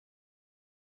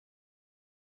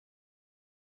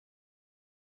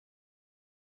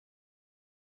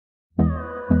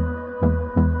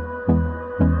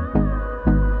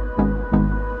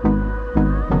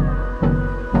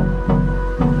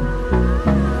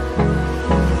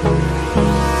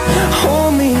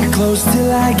close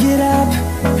till I get up.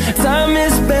 Time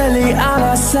is barely on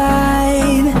our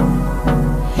side.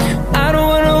 I don't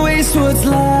wanna waste what's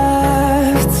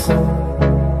left.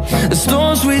 The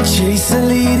storms we chase are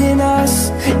leading us,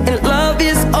 and love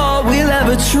is all we'll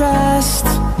ever trust.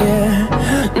 Yeah,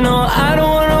 no, I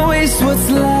don't wanna waste what's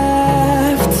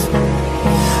left.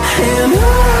 And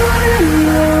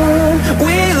on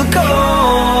we'll go,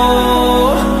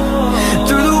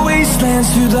 through the wastelands,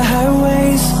 through the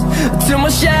highways, till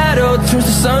my shadow turns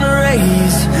to sun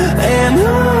rays. And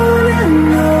on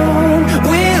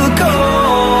we'll go,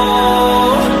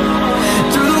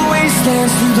 through the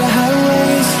wastelands, through the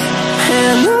highways,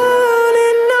 and on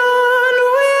we'll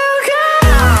go.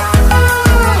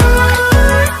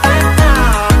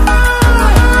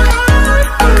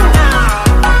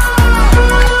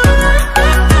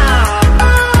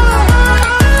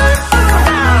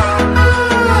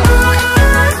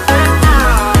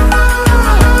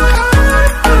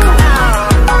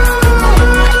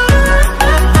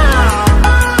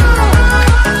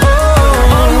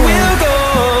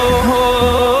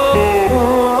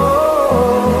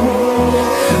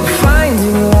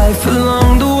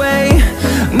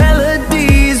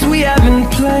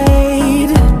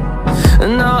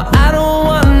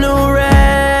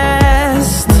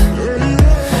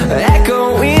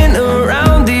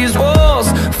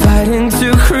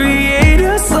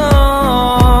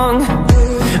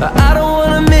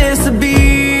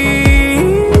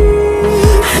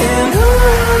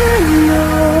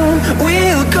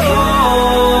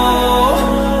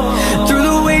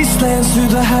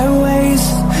 Through the highways,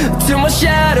 till my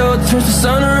shadow turns to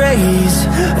sun rays.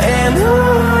 And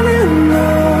on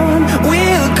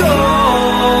we'll go,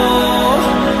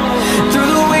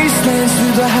 through the wastelands,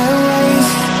 through the highways,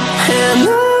 and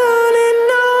on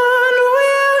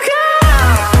we'll go.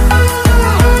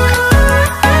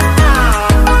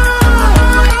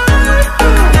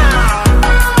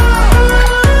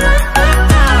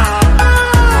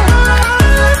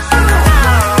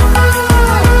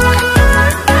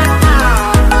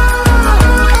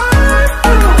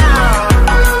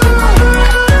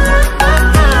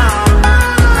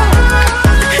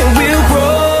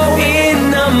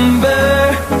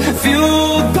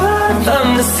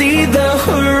 See the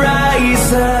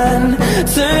horizon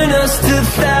turn us to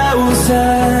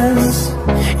thousands,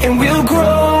 and we'll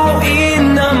grow in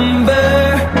number,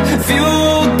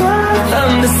 fueled by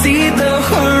them. To see the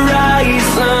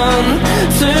horizon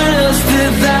turn us to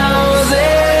thousands,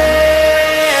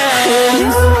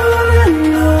 and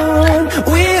on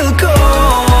we'll go,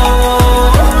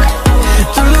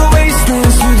 through the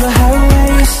wastelands, through the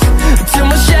highways, till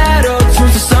my shadow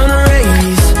turns to sun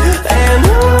rays. And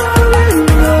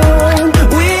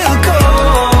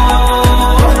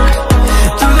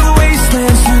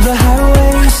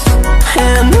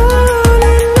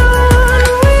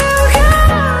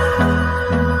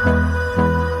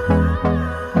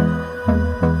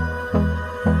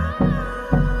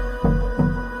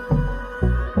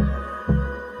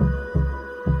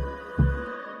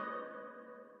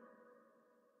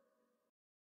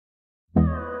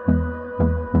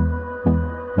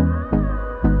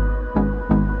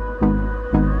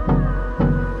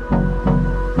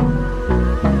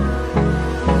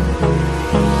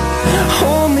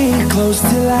close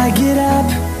till I get up.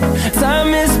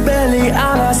 Time is barely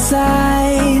on our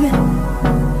side.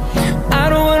 I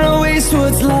don't wanna waste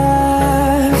what's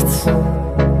left.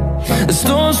 The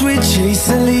storms we chase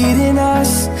are leading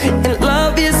us, and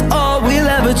love is all we'll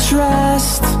ever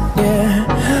trust. Yeah,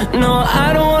 no, I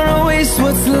don't wanna waste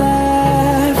what's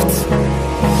left.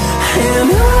 And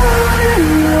on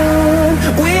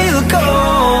we'll go,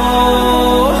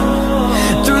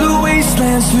 through the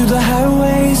wastelands, through the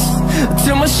highways,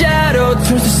 till my shadow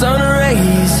turns to sun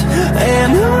rays.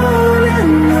 And on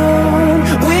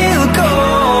we'll go,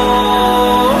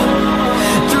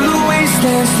 through the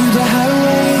wastelands, through the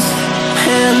highways,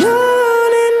 and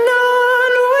on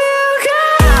we'll go.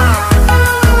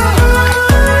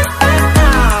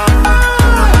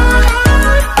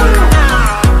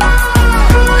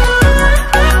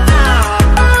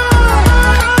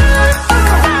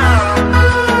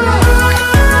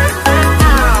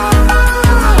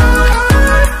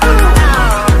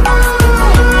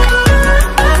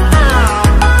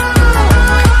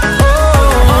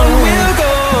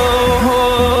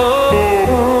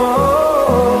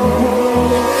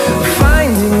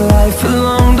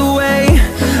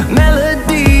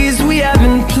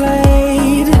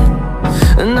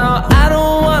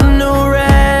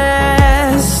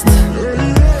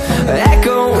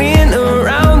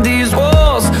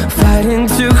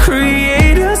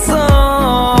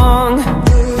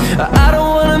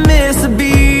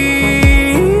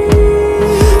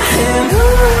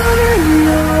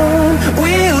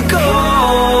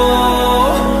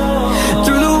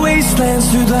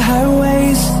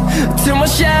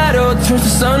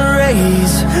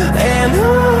 and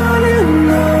on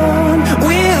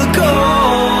we'll go,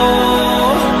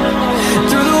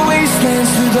 through the wastelands,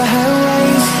 through the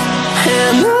highways,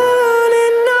 and on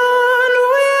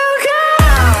we'll go.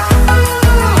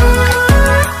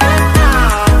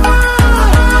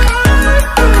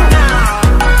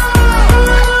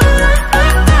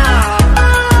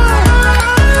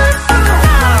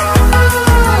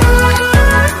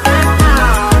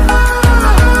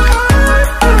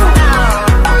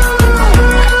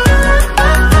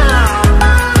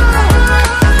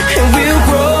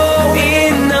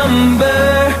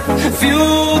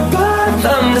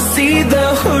 See the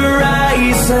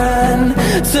horizon,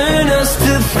 turn us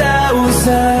to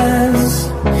thousands,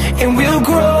 and we'll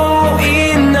grow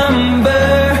in number,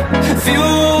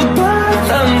 fueled by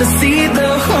them to see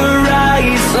the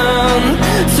horizon,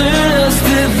 turn us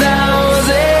to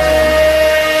thousands,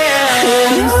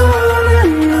 and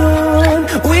on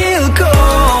we'll go,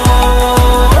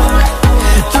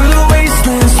 through the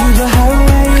wastelands, through the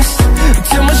highways,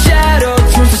 till my shadow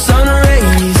turns to sun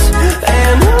rays,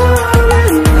 and on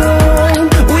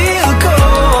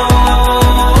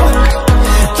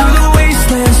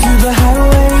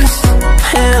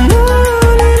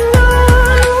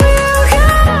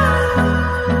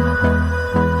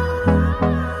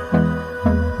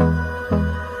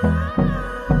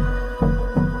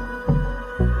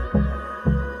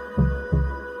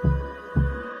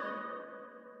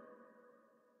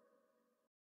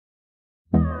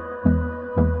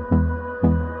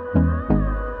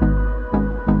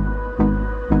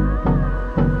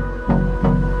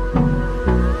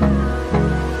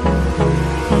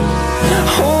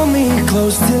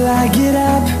close till I get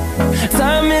up.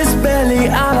 Time is barely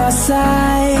on our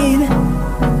side.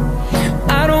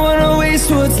 I don't wanna waste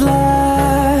what's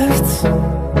left.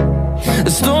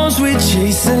 The storms we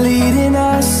chase are leading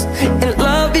us, and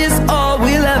love is all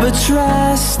we'll ever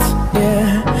trust.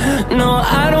 Yeah, no,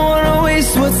 I don't wanna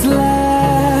waste what's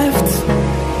left.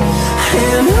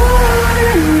 And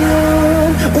on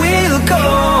we'll go,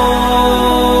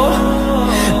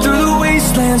 through the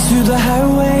wastelands, through the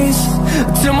highways,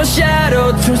 till my shadow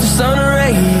turns to sun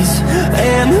rays,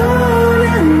 and on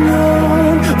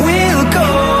we'll go,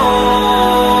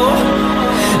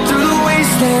 through the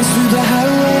wastelands, through the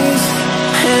highways,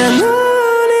 and on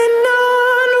we'll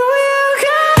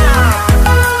go.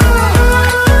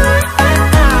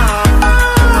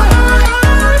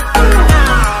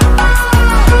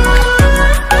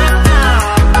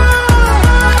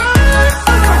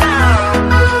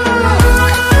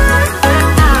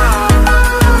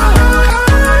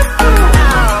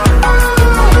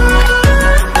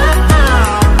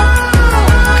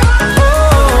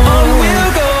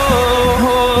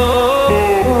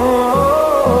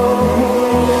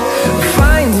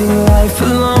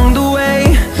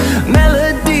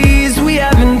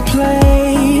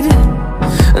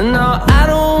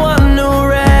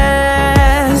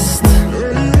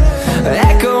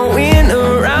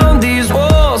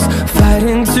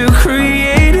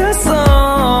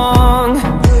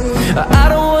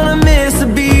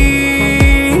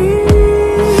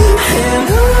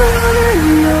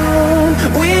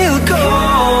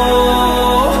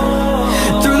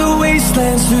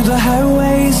 Through the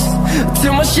highways,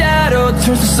 till my shadow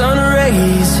turns to sun